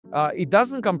It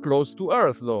doesn't come close to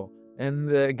Earth, though.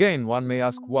 And again, one may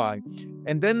ask why.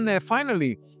 And then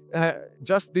finally,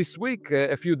 just this week,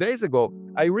 a few days ago,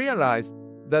 I realized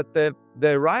that the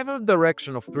arrival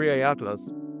direction of 3A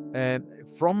Atlas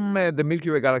from the Milky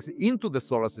Way galaxy into the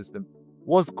solar system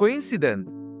was coincident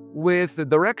with the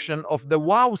direction of the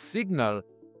WOW signal.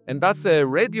 And that's a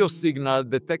radio signal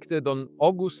detected on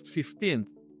August 15th,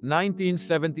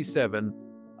 1977.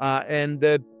 And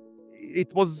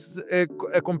it was a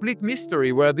complete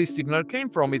mystery where this signal came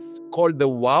from. It's called the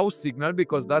WOW signal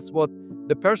because that's what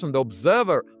the person, the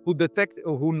observer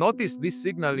who noticed this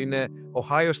signal in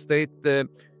Ohio State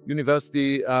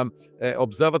University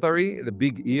observatory, the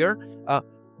Big Ear,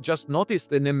 just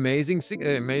noticed an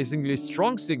amazingly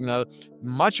strong signal,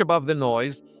 much above the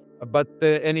noise. But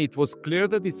and it was clear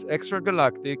that it's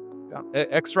extragalactic,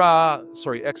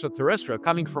 extraterrestrial,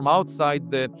 coming from outside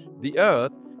the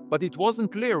Earth. But it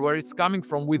wasn't clear where it's coming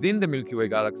from within the Milky Way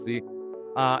galaxy.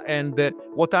 And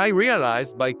what I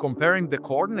realized by comparing the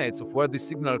coordinates of where the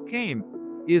signal came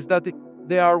is that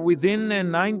they are within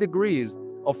 9 degrees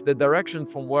of the direction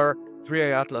from where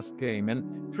 3A Atlas came.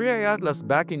 And 3A Atlas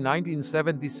back in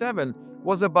 1977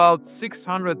 was about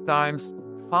 600 times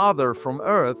farther from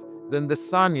Earth than the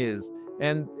Sun is,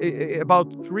 and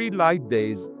about 3 light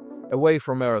days away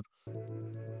from Earth.